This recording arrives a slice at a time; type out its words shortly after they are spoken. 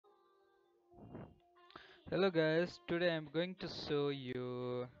Hello guys, today I'm going to show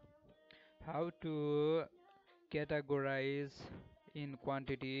you how to categorize in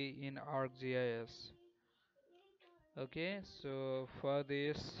quantity in Arc GIS. Okay, so for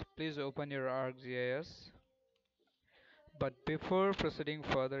this please open your Arc GIS. But before proceeding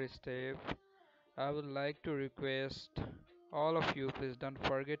further step, I would like to request all of you, please don't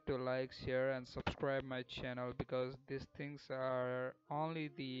forget to like, share and subscribe my channel, because these things are only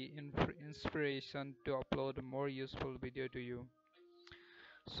the inspiration to upload more useful video to you.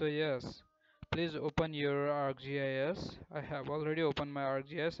 So yes, please open your ArcGIS. I have already opened my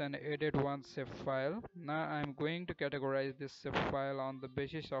ArcGIS and added one shape file. Now I'm going to categorize this shape file on the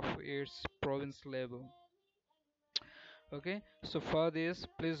basis of its province level. Okay, so for this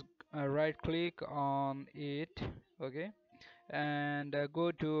please right click on it. Okay, and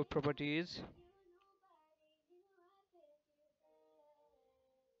go to properties,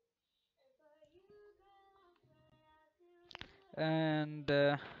 and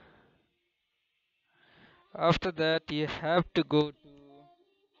after that you have to go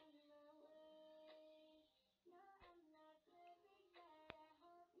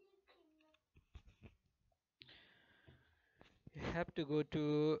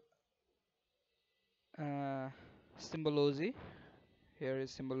to symbology. Here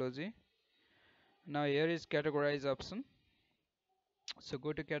is symbology. Now here is categorize option. So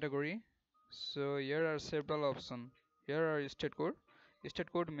go to category. So here are several options. Here are state code.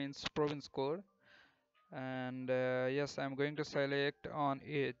 State code means province code, and yes, I'm going to select on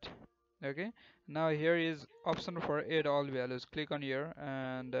it. Okay, now here is option for add all values. Click on here,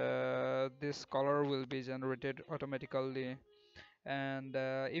 and this color will be generated automatically. And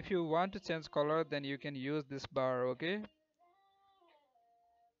if you want to change color, then you can use this bar. Okay,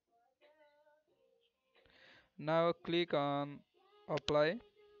 now click on apply,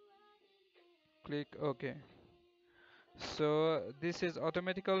 click OK. So this is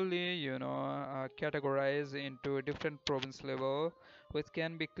automatically categorized into different province level, which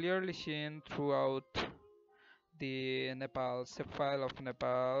can be clearly seen throughout the Nepal zip file of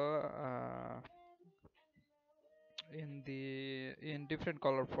Nepal, in different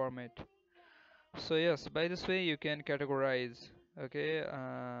color format. So yes, by this way you can categorize, okay,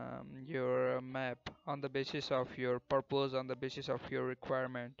 your map on the basis of your purpose, on the basis of your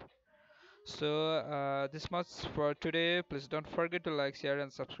requirement. So this much for today. Please don't forget to like, share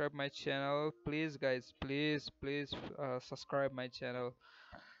and subscribe my channel. Please guys, please subscribe my channel.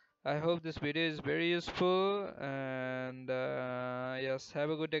 I hope this video is very useful, and yes, have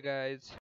a good day guys.